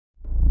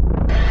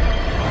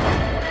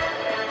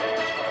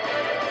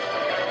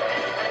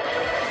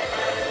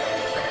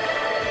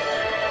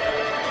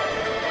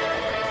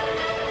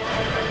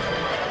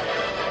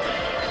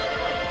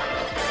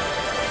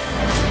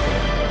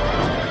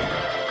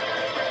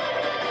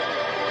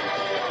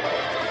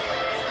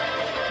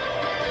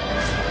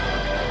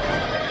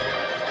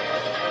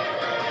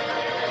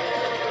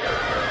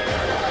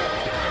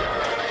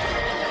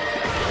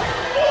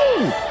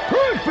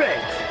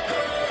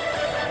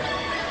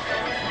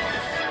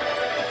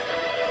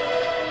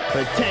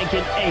for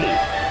Tekken 8.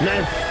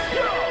 Let's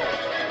go!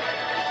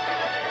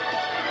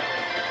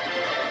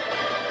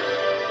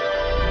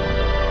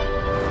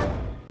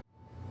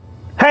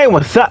 Hey,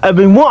 what's up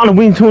everyone? On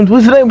Wing Tunes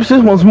with today, this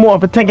once more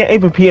for Tekken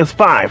 8 for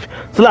PS5.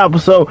 So last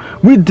episode,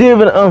 we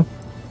did a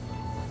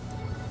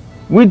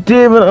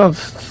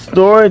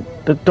story,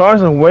 The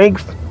Dark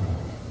Awakes,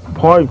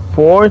 Part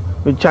 4,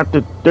 with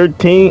Chapter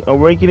 13,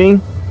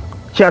 Awakening,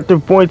 Chapter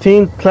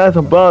 14, Class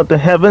Above the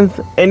Heavens,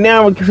 and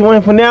now we're going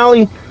to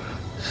finale,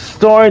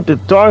 story, The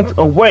Dark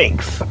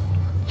Awakes,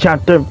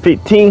 Chapter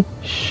 15,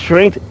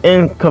 Strength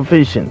and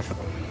Confessions.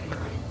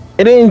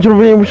 If you enjoyed the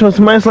video, make sure to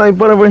smash like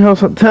button, right here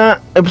on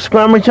top, and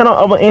subscribe to my channel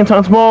over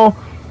Anton Small.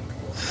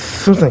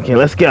 So okay,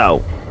 let's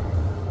go.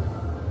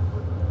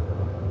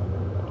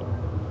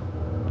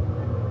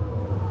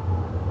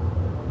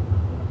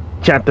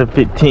 Chapter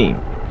 15,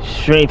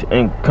 Strength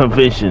and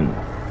Confession.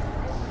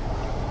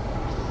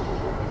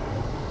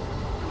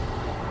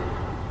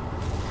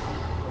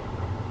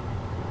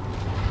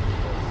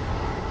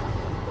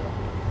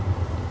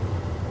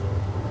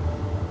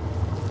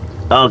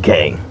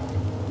 Okay,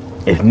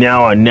 it's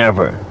now or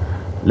never.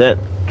 Let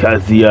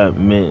Kagura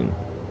win.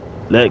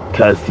 Let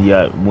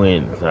Kagura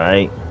win,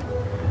 alright?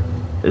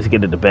 Let's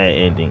get to the bad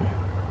ending.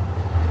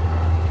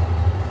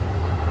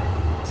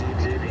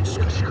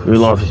 We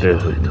lost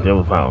this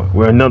devil power.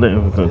 We're another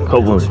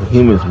couple of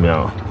humans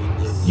now.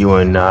 You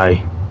and I.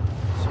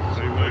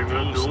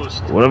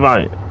 What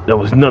about it? That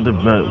was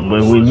nothing but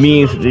what it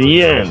means to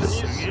the end.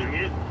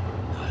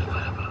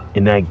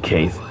 In that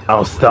case,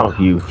 I'll stop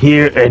you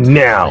here and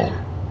now.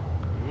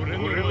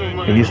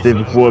 If you stay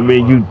before me,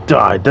 you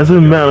die.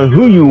 Doesn't matter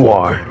who you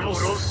are.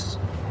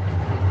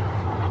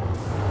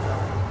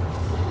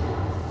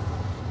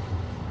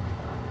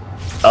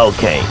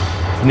 Okay,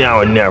 now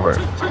or never.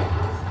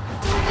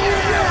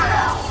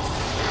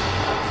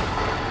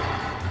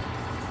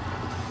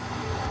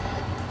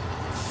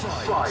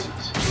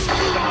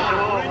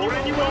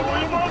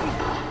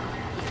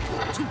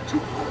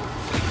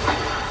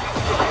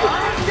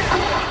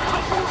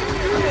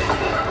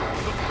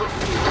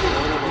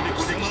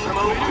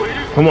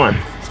 Come on.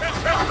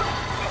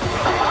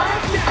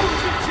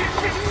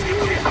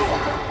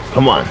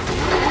 Come on.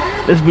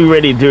 Let's be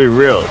ready to do it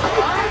real.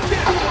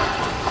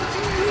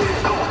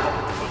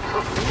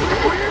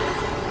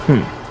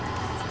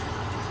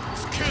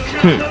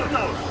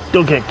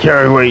 Don't get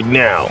carried away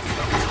now.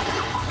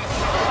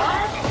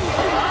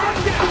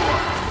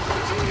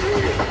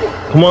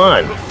 Come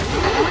on.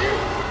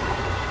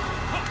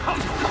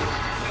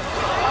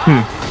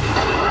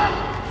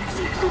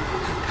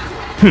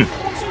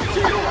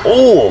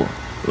 Oh,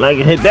 like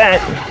I hit that.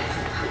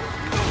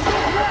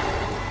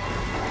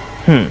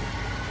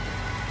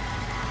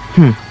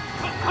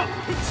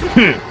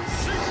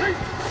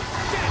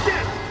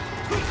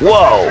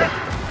 Whoa.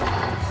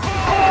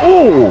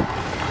 Ooh.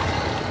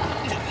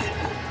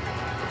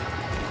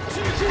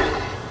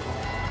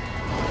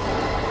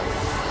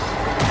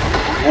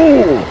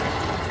 Ooh.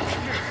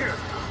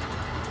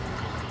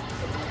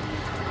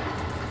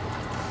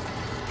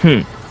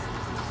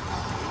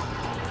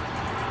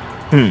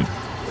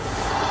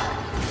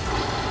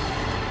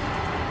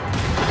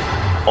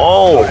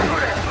 Oh.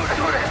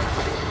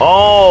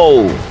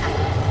 Oh.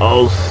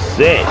 Oh,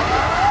 sick.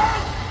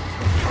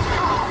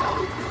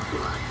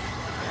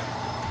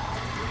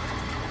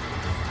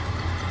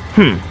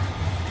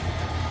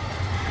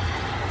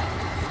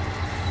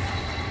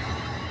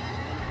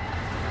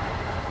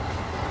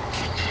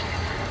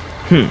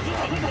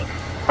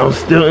 I'm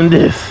still in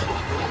this.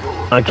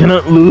 I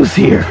cannot lose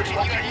here.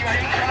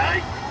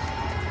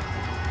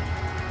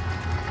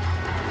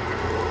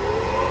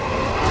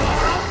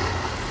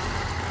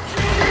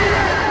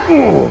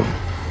 Ooh.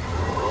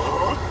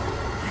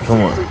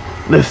 Come on,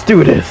 let's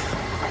do this.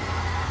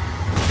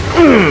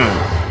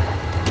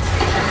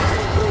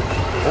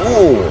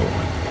 Oh.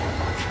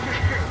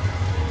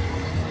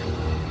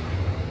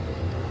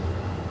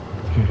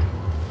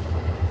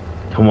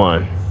 Come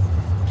on.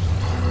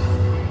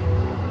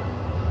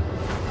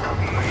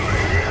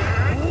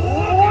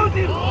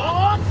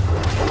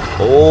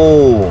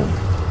 Oh,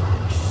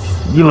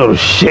 you little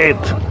shit.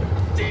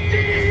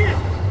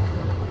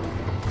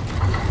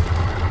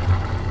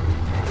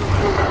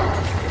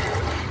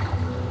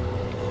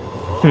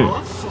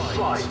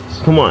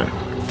 Come on.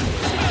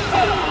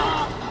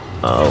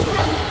 Oh.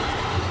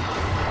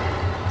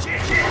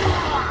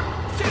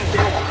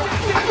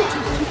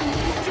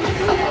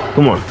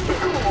 Come on.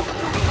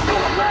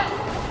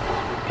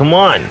 Come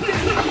on.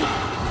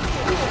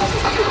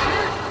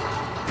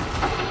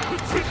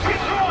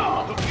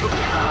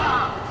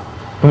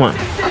 Come on.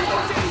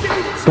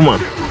 Come on.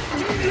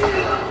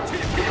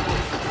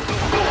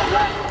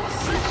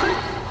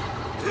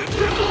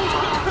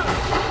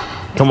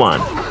 Come on.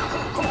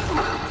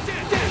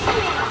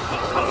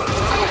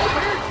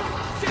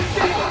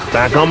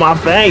 Back on my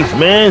face,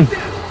 man.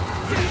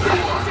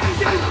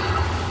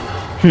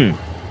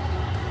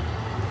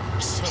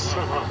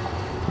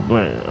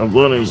 I'm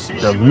learning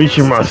the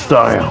Mishima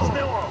style.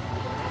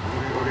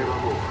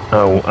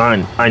 Oh,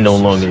 I no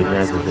longer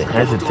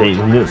hesitate.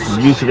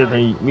 Use the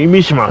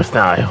Mishima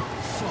style.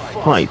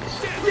 Fight.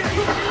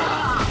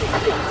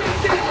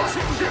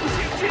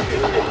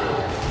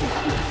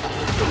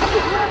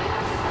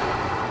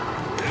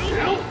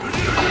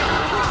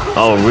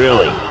 Oh,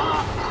 really?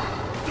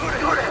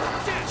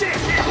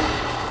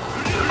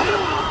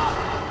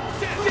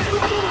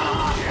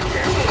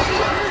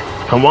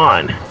 Come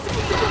on.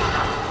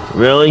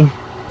 Really?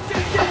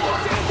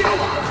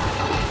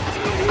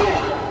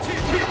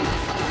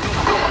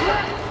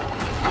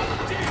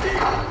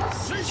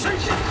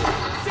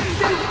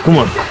 Come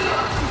on.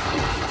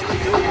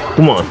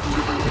 Come on.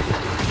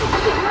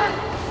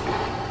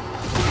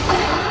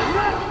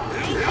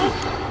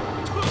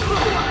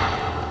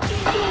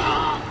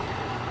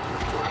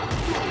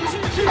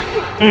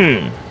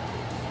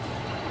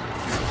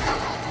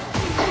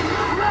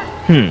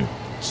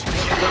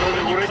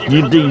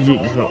 You think you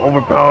can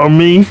overpower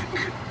me?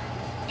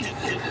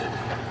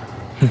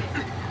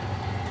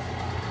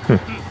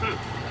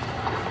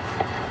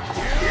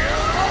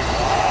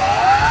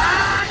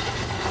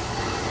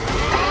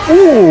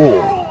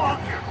 Ooh.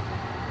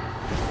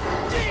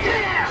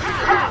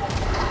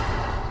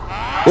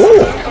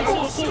 Ooh.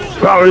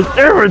 Power is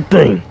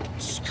everything.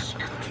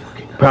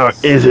 Power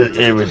isn't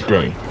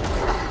everything.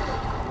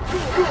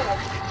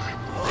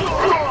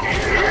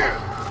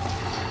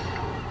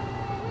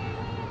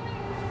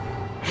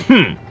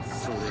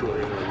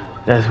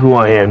 That's who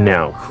I am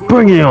now.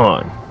 Bring it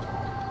on.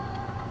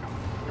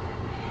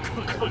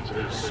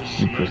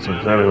 You put some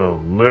kind of a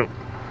lip.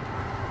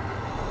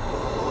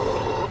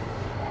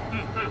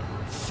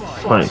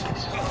 Fight.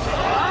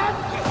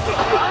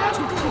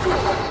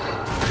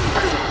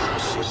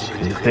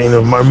 This thing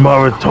that my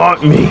mother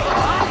taught me.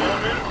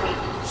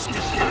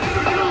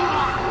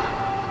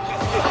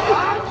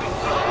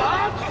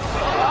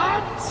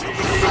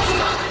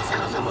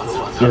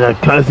 You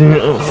got cousin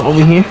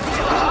over here?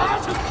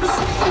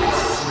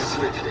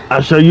 I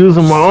shall use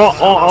them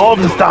all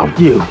to stop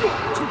you.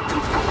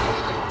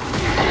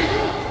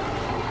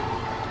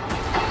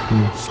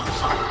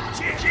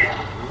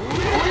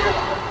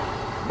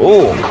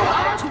 Oh.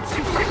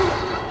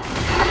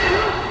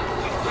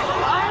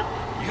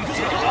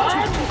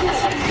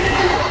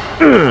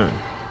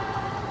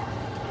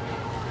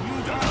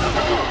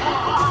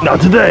 Not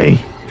today.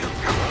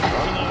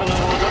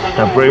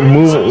 That brave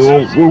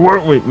move will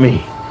work with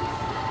me.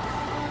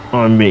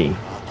 On me.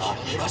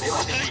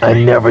 I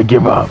never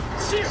give up.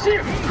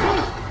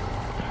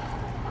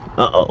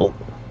 Uh-oh.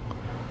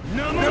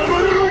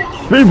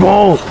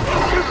 People!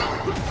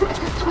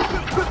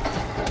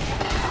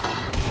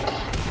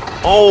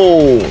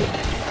 Oh!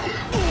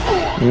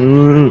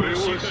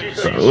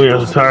 We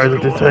are tired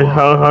of this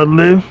how I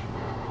live.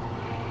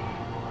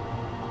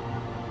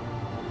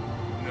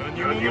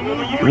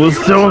 We'll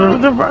sell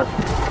the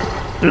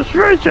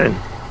destruction.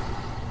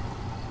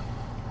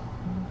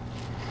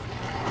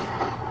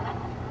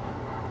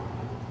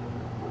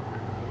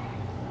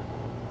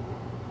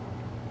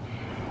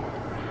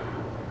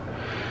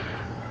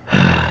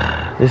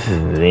 This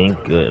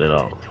ain't good at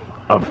all.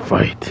 A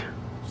fight.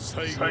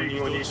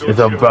 It's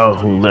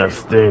about who left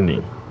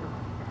standing.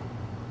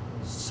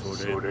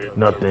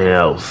 Nothing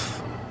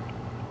else.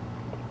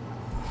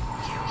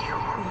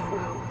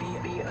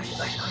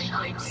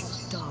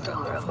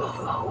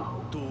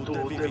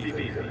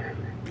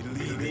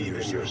 Believe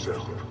in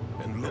yourself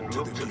and look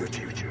to the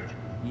future.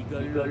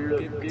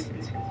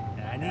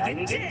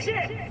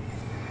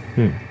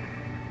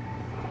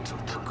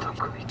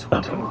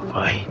 A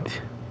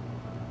fight.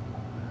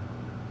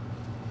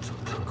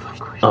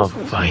 A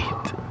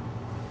fight.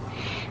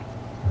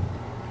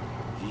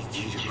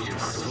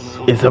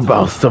 It's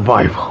about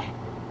survival.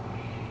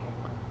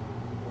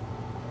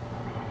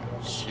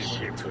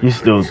 You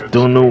still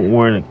don't know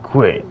where to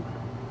quit.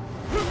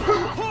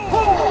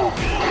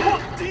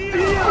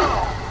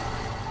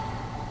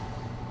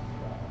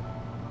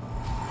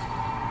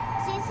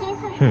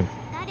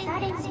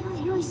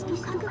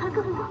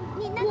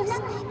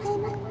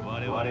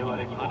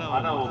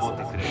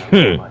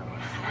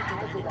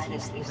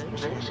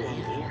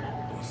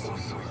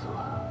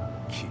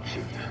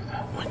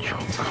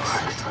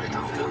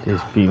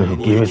 This people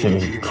give it to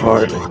me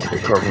card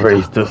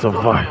race to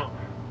survive.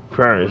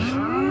 Paris.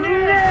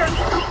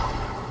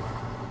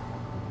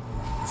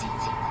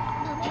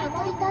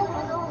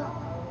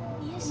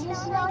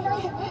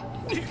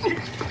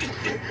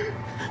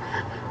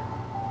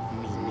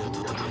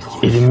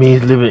 It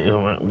means living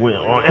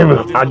on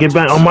everything. I get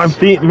back on my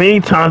feet many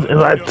times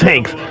as it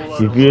takes.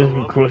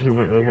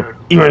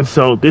 Even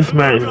so, this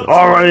match is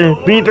already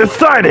being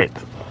decided.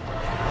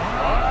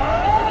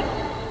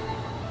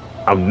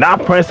 I'm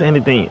not pressing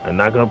anything. I'm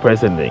not gonna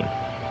press anything.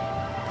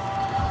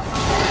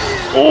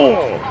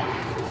 Oh!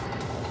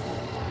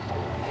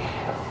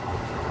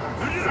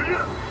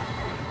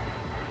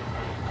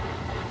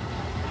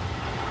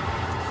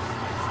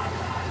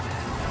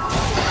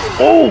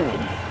 Oh!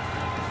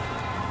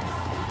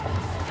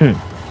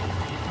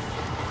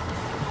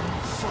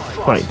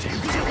 Fight.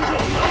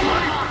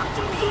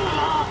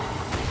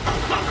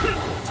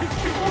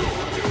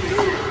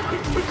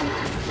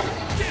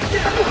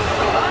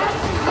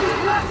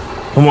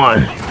 Come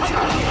on.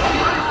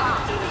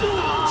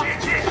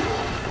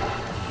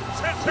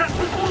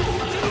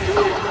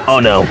 Oh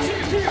no.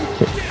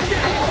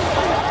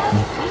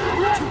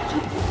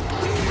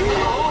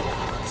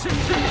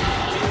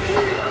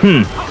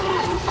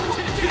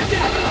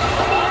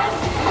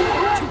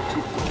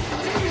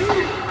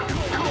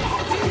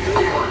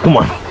 Come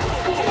on.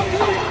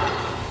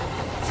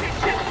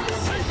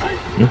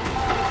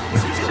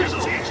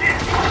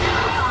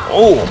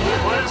 Oh.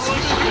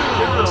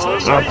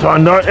 I'm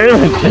trying to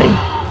everything.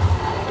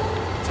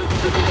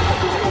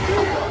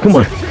 Come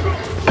on.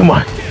 Come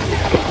on.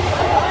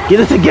 Get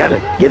it together.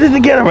 Get it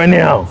together right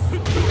now.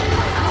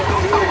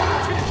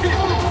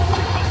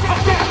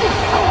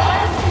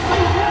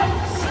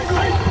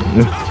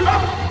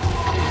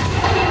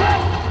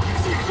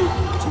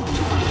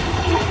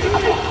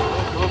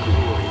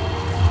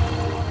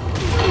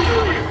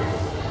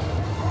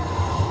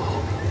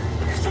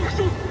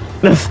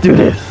 Let's do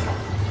this.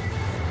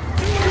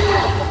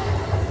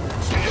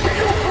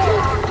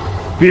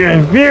 VIIR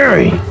and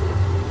VIIR.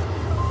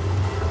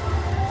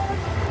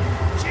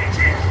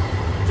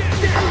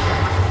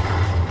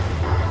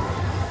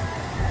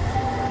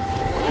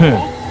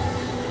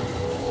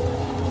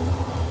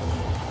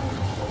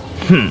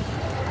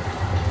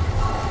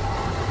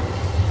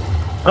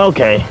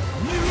 Okay.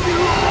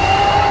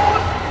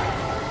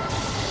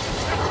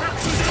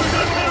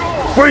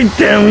 Break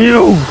damn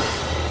you!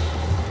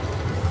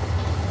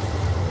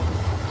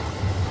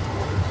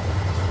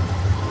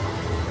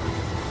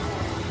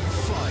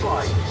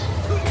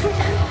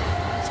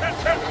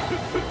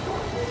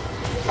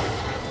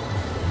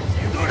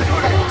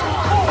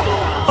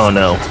 Oh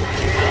no.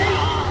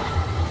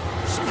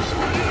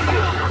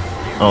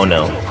 Oh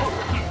no.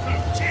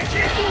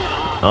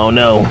 Oh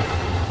no.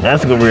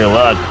 That's a real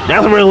luck.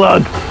 That's a real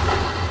luck.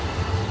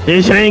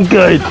 This ain't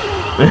good.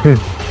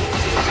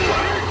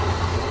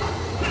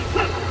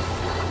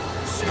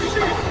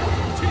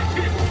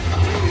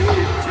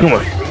 Come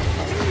on.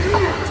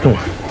 Come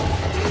on.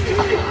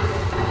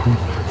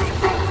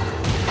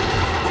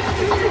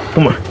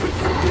 Come on.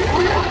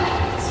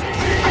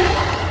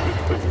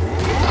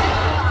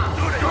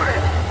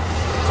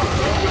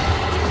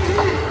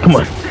 Come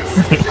on.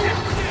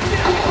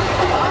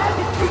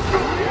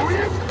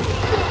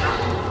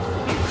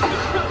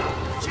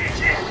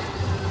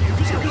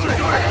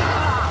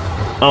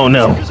 Oh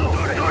no.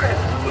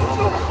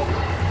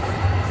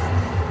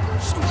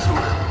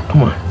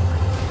 Come on.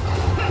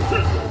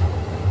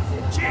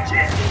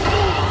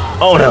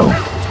 Oh no.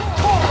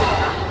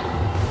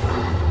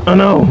 Oh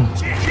no.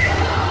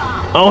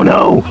 Oh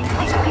no.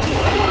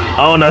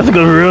 Oh, that's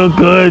gonna be real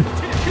good.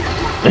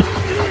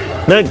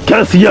 That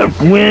Cassia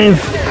wins.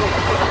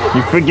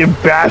 You freaking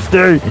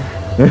bastard.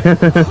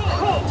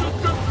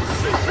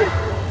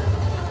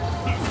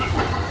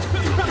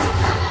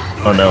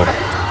 Oh no.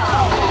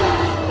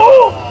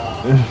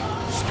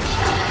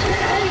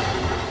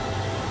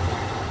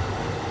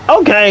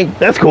 Okay,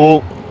 that's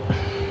cool.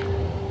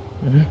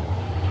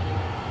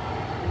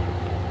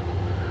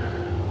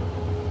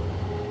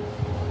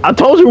 I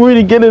told you we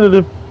didn't get into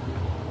the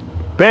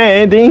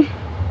bad ending.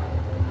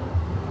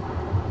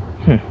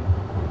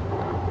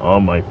 Oh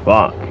my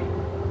fuck.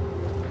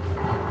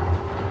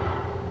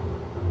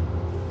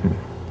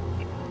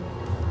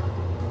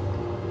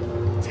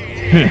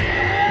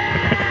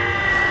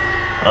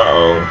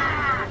 Uh-oh.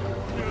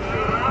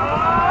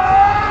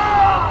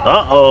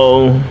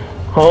 Uh-oh.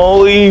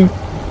 Holy.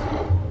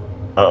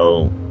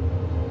 Uh-oh.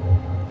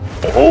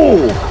 Oh!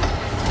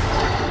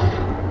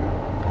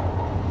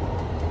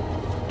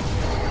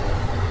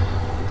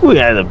 We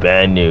had the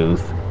bad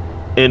news.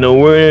 In the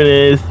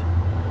wilderness,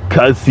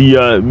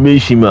 Kazuya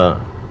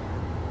Mishima.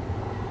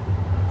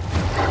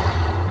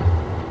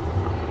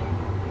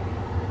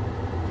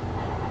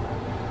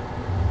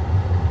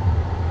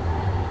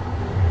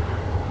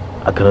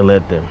 I could've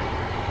let them.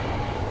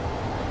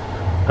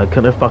 I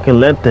could've fucking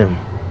let them.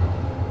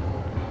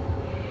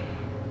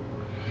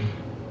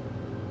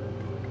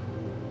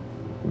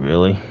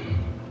 Really?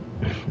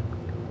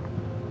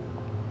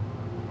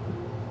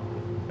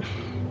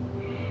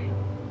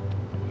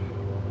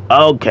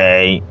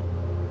 Okay.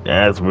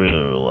 That's really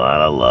a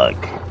lot of luck.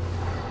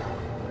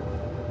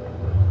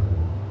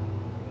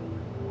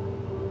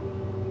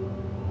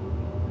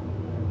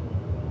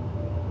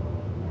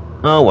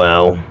 Oh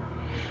well.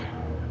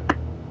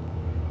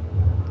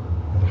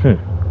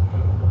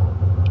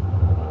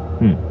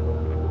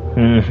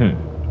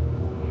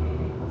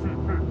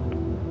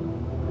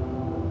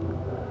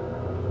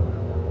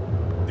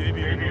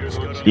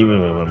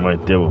 Even if I'm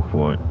right there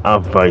before,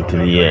 I'll fight to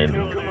the end.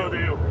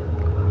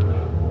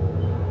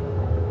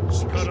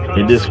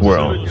 In this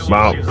world,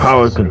 my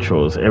power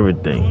controls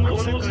everything.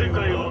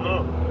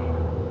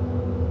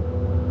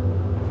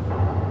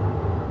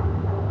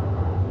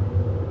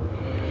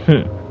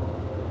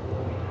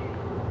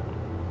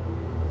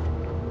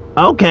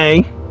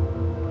 Okay.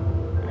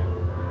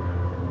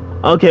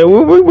 Okay,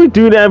 we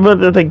do that for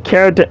the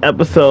character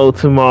episode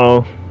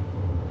tomorrow.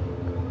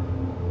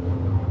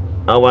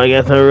 Oh, well, I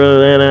guess I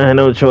really had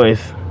no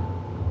choice.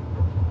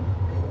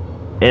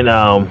 And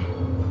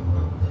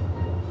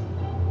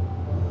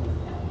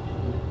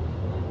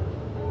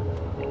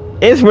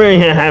it's really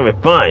having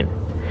fun.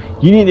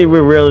 You need to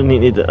really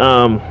need to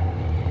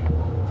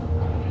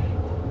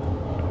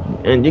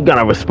and you got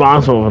a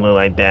responsible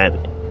like that,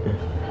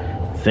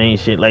 saying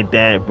shit like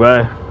that,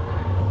 bruh.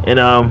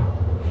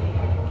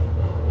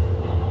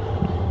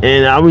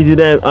 And I will do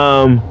that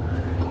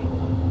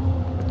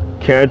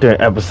character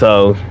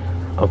episode,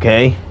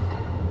 okay?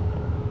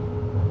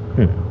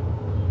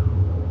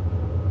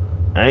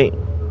 Alright.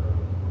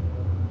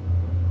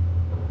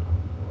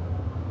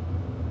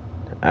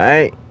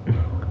 Alright.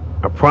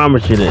 I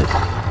promise you this.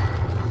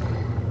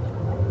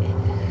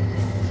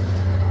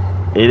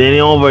 It ain't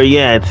over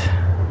yet.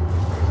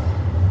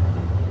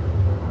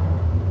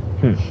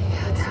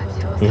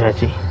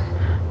 Yachi.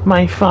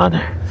 My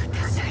father.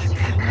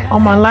 All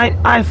my life,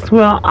 I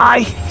swear,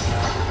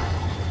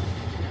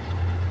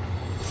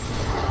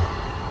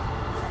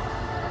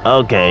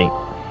 Okay.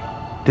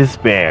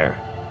 Despair.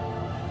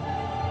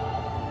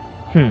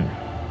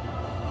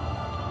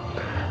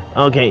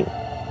 Okay.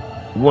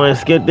 You wanna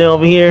skip that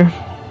over here?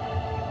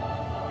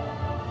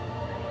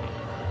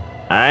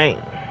 Alright.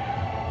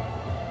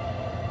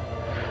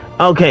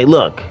 Okay,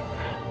 look.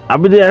 I'll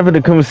be there for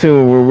the coming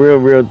soon with a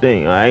real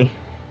thing, alright?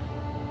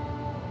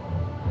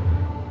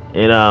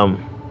 And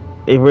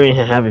it really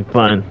having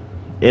fun.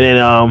 And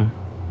then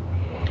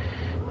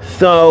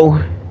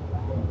so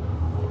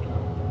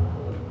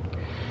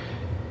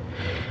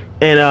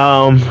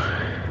and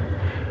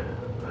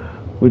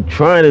we're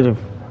trying to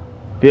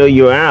fill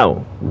you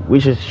out.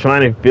 We're just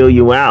trying to fill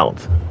you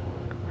out.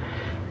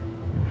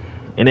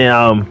 And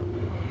then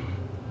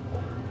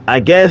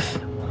I guess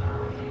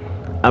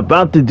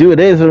about to do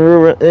this,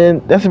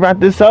 and that's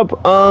about this up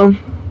right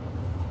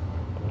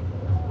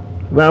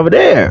over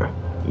there.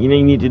 You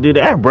need to do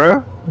that,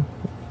 bro.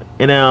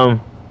 And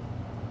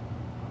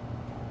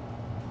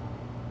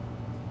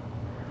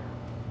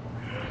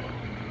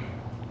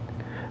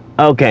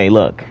okay,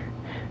 look.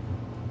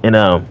 And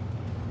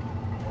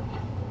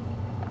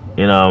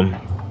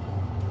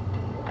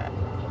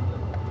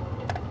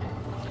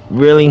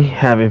really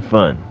having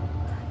fun.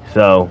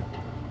 So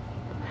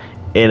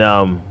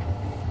and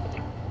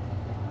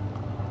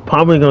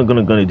probably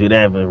gonna do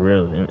that, but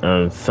really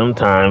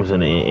sometimes.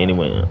 And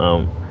anyway,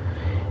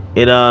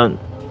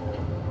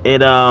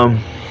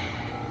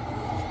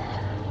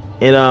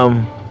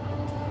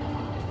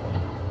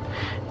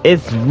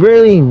 it's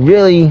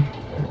really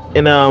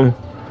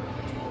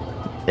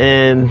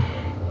and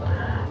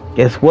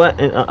guess what?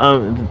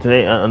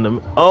 Today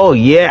oh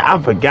yeah, I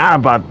forgot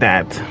about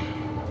that.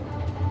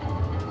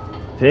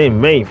 Today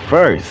May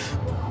 1st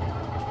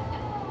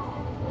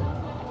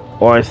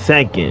or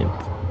 2nd,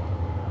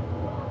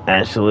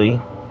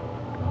 actually.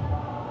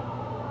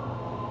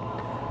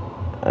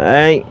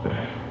 Alright.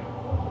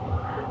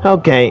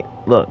 Okay,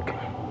 look.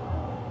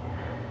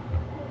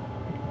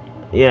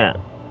 Yeah.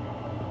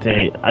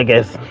 Today, I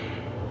guess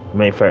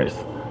May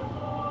 1st.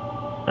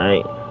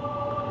 Alright.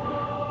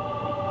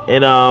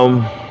 And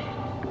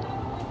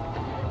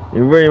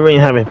you're really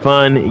having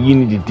fun. You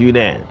need to do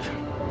that.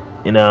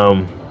 And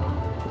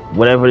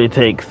whatever it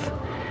takes.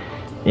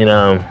 And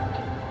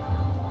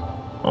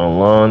a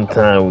long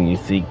time when you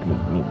see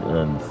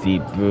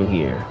through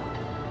here.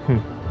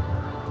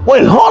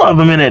 Wait, hold up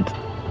a minute.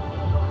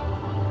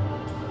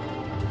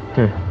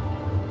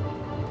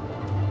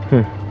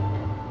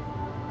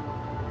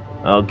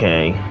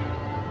 Okay,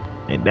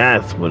 and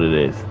that's what it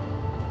is.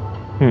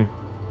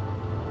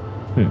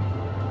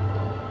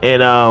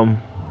 And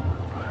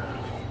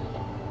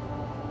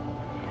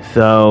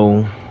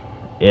so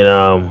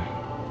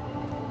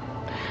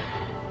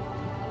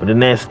but the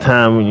next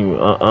time you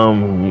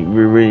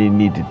we really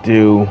need to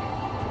do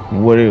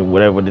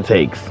whatever it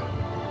takes.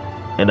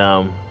 And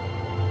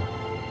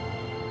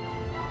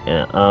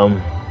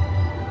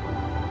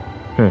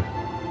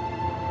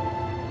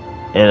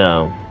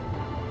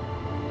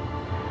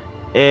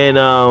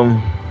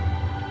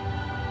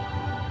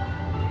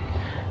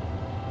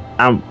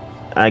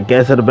I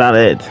guess that's about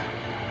it.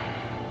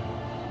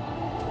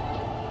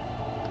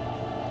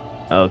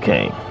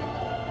 Okay.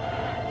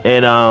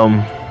 And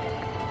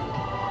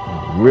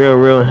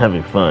real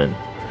having fun.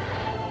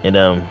 And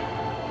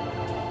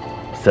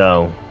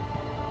so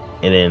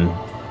and then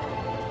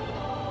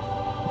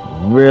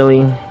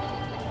really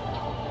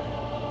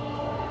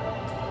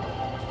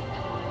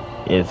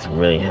it's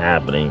really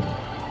happening.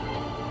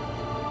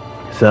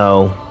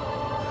 So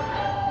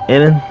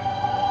and then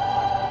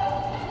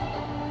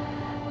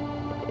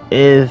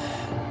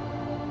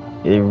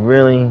it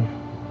really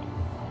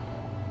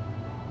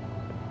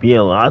be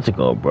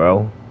illogical,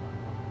 bro.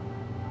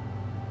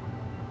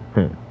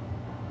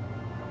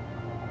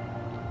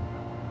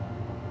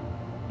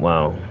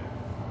 Wow.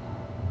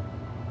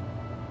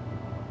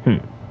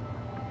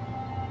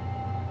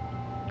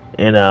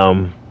 And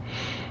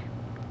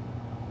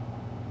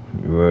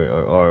you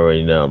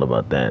already know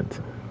about that.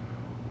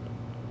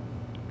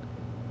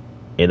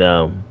 And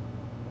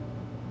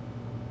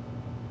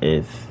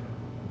it's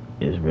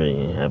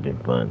really having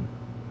fun.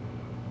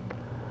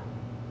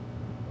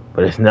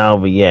 But it's not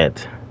over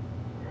yet.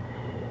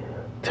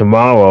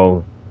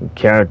 Tomorrow,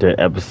 character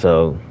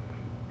episode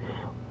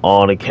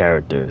all the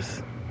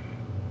characters.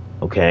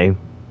 Okay?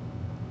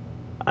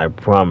 I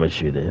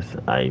promise you this.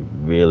 I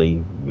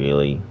really,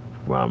 really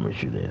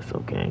promise you this,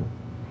 okay?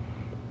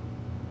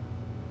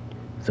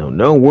 So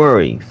no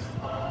worries.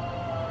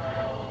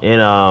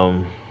 And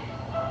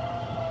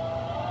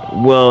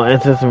well,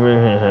 and since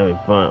we're having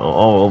fun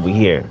all over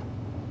here.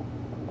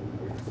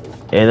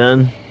 And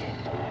then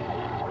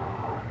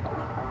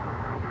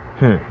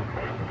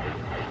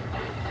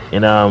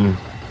and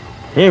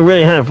ain't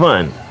really having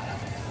fun.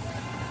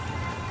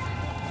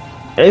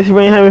 If you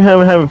ain't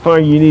having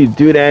fun, you need to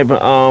do that,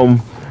 but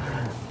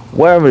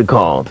whatever it's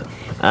called.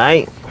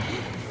 Alright?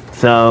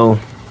 So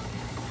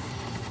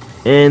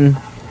in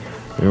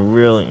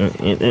really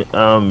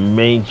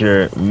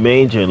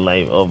major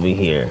life over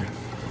here.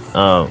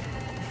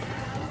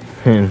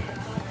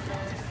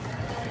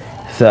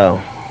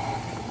 So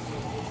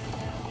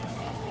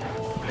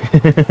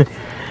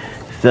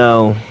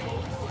so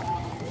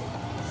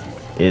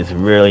it's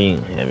really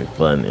having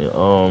fun.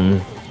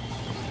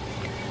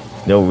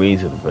 No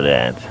reason for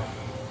that.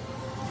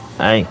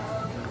 I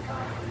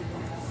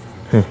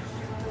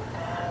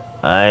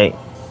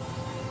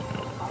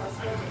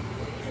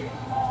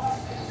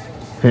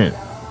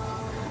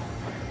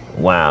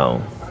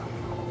wow.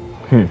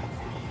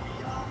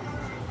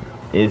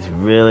 It's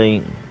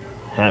really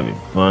having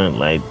fun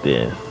like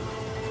this.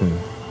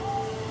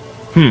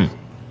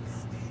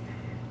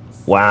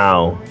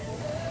 Wow.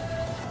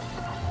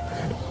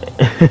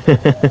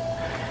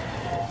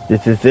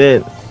 This is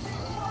it.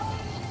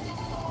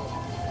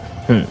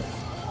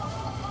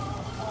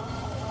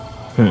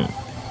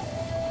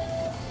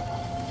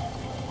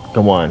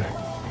 Come on.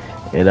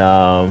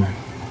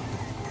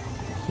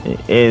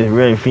 It's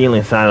really feeling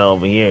inside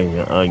over here.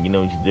 You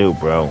know what you do,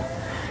 bro.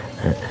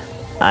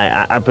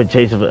 I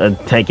purchased a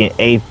Tekken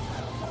 8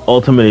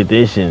 Ultimate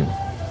Edition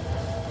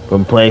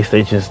from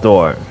PlayStation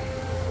Store.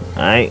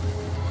 Alright?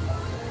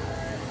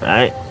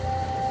 Alright?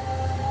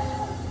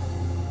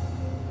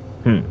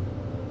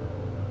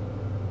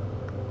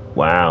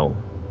 Wow.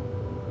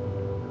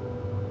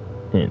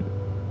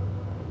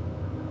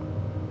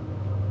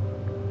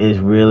 It's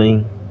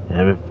really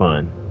having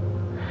fun.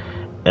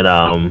 And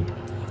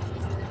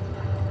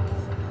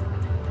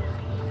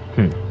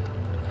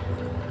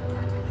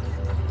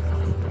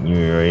you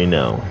already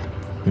know.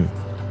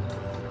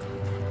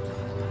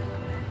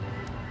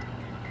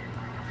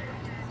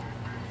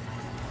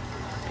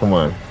 Come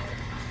on.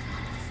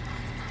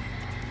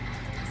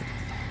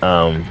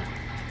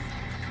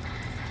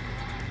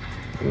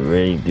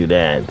 Ready to do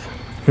that.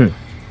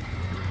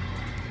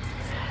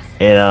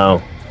 And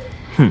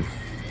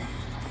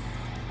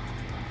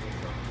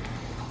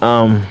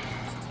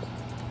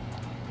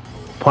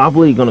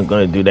probably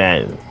gonna do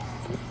that.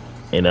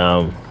 And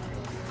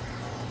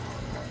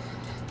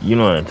you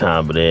know what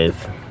time it is.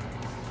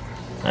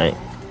 Right?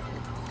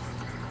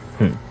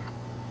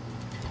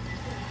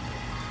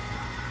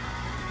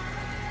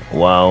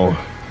 Well,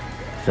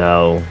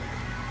 so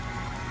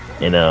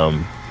and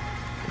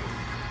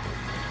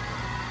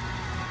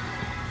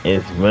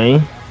it's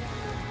me.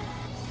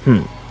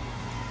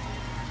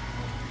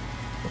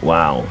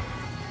 Wow.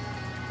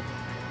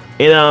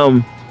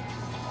 And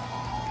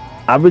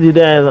I would do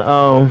that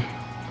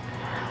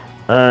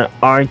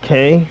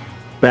arcade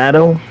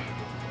battle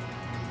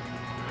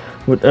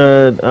with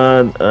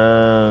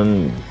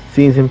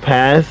season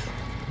pass,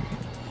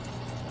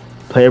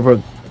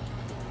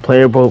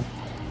 playable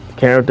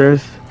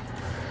characters,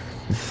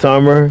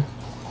 summer,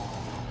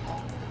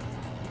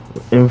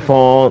 in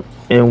fall,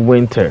 and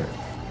winter.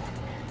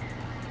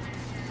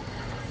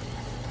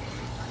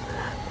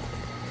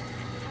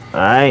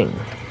 Alright,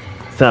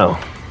 so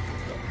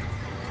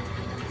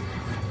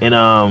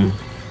and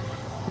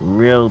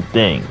real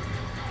thing,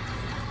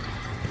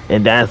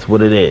 and that's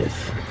what it is.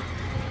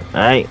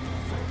 Alright.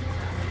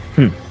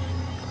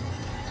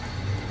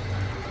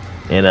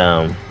 And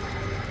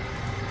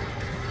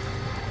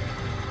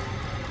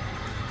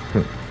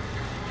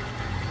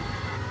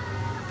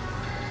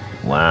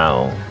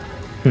wow.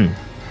 And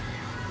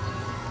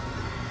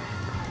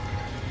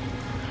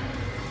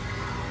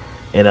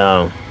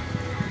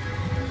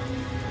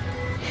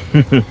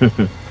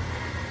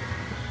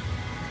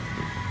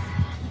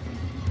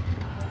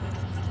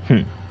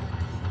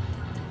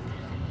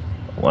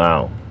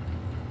wow.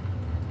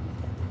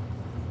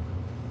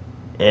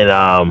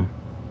 And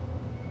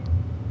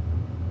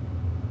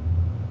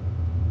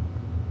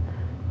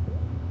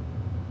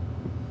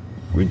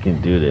we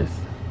can do this.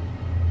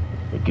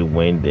 We can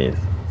win this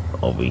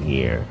over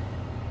here.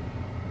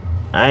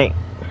 Alright.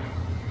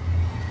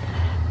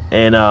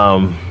 And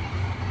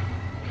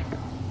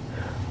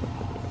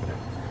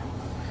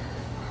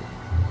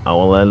I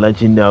will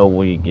let you know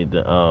when you get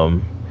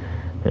the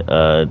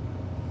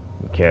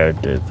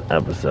characters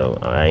episode.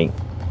 Alright.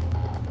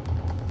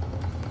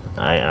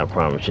 I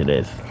promise you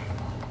this.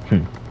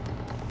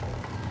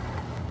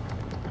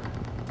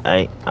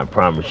 I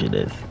promise you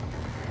this.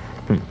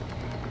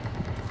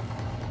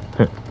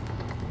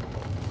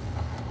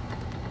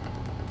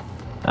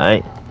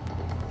 Alright?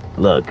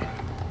 Look.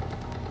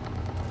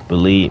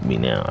 Believe me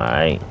now,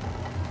 alright?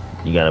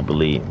 You gotta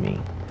believe me.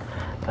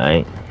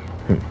 Alright?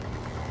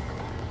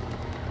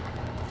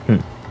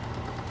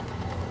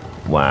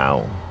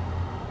 Wow.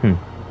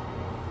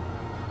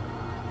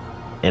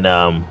 And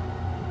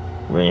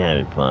we're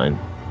having fun.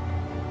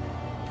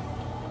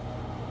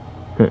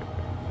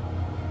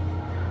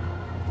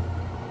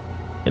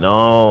 And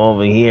all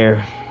over here.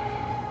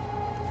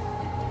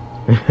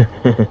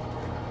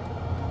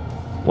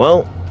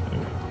 Well,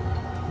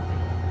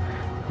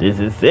 this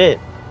is it.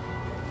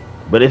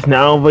 But it's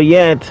not over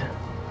yet.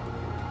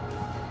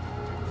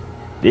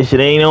 This shit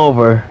ain't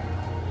over.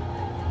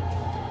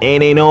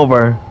 Ain't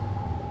over.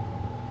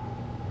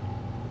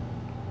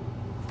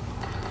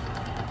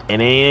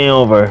 And it ain't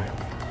over.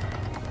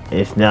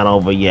 It's not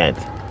over yet.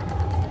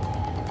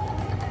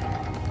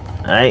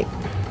 Alright?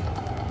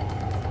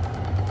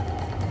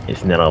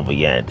 It's not over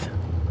yet.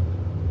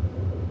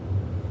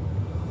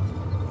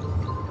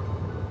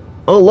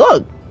 Oh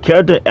look!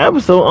 Character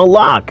episode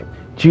unlocked.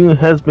 June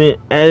has been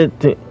added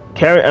to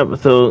character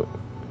episode.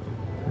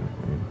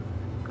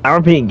 I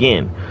repeat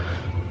again.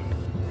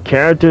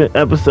 Character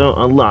episode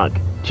unlocked.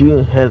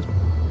 June has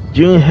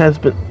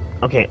been.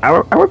 Okay,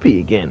 I repeat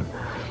again.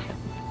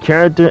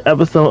 Character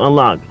episode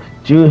unlocked.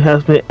 June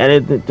has been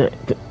added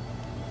to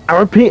I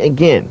repeat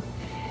again.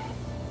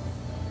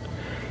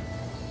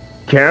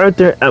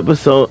 Character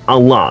episode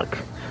unlocked.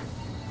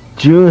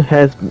 June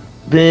has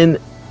been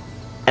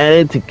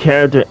added to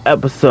character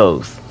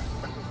episodes.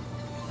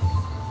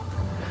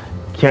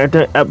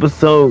 Character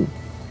episode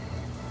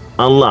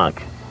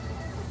unlocked.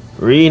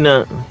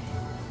 Rena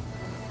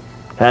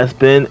has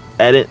been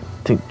added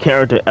to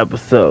character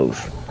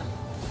episodes.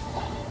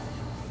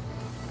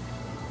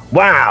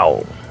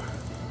 Wow.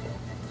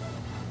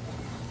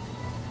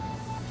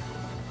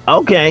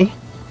 Okay.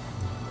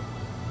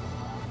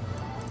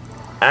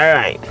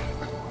 Alright.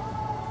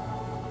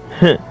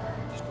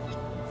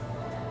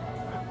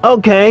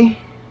 Okay.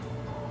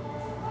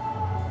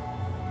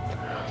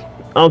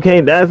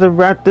 Okay, that's a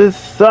wrap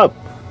this up.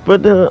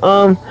 But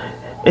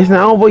it's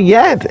not over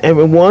yet,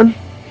 everyone.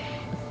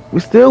 We're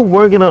still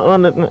working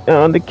on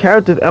the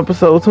characters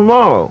episode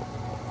tomorrow.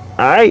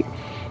 Alright?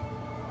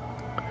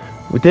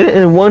 We did it,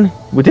 everyone.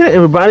 We did it,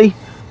 everybody.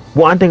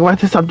 One thing about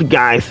this up, you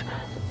guys.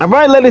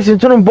 Alright, ladies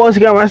and gentlemen, boys, I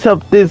got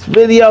myself this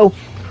video.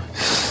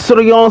 So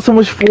thank you all so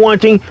much for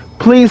watching.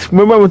 Please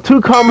remember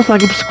to comment,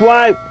 like, and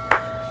subscribe.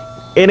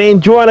 And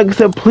enjoy. Like I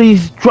said,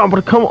 please drop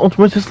a comment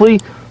tremendously.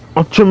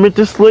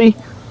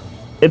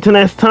 Until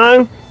next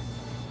time,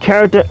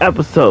 character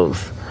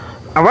episodes.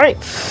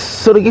 Alright,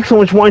 so thank you so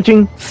much for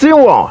watching. See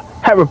you all.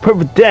 Have a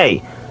perfect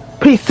day.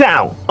 Peace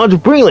out. Under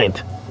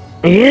Brilliant.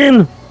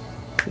 And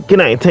good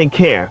night. Take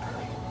care.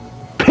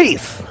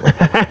 Peace.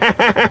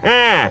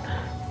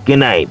 Good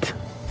night.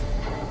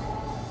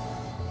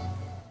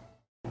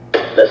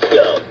 Let's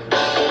go.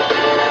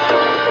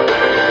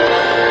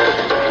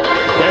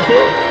 That's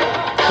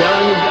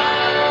it.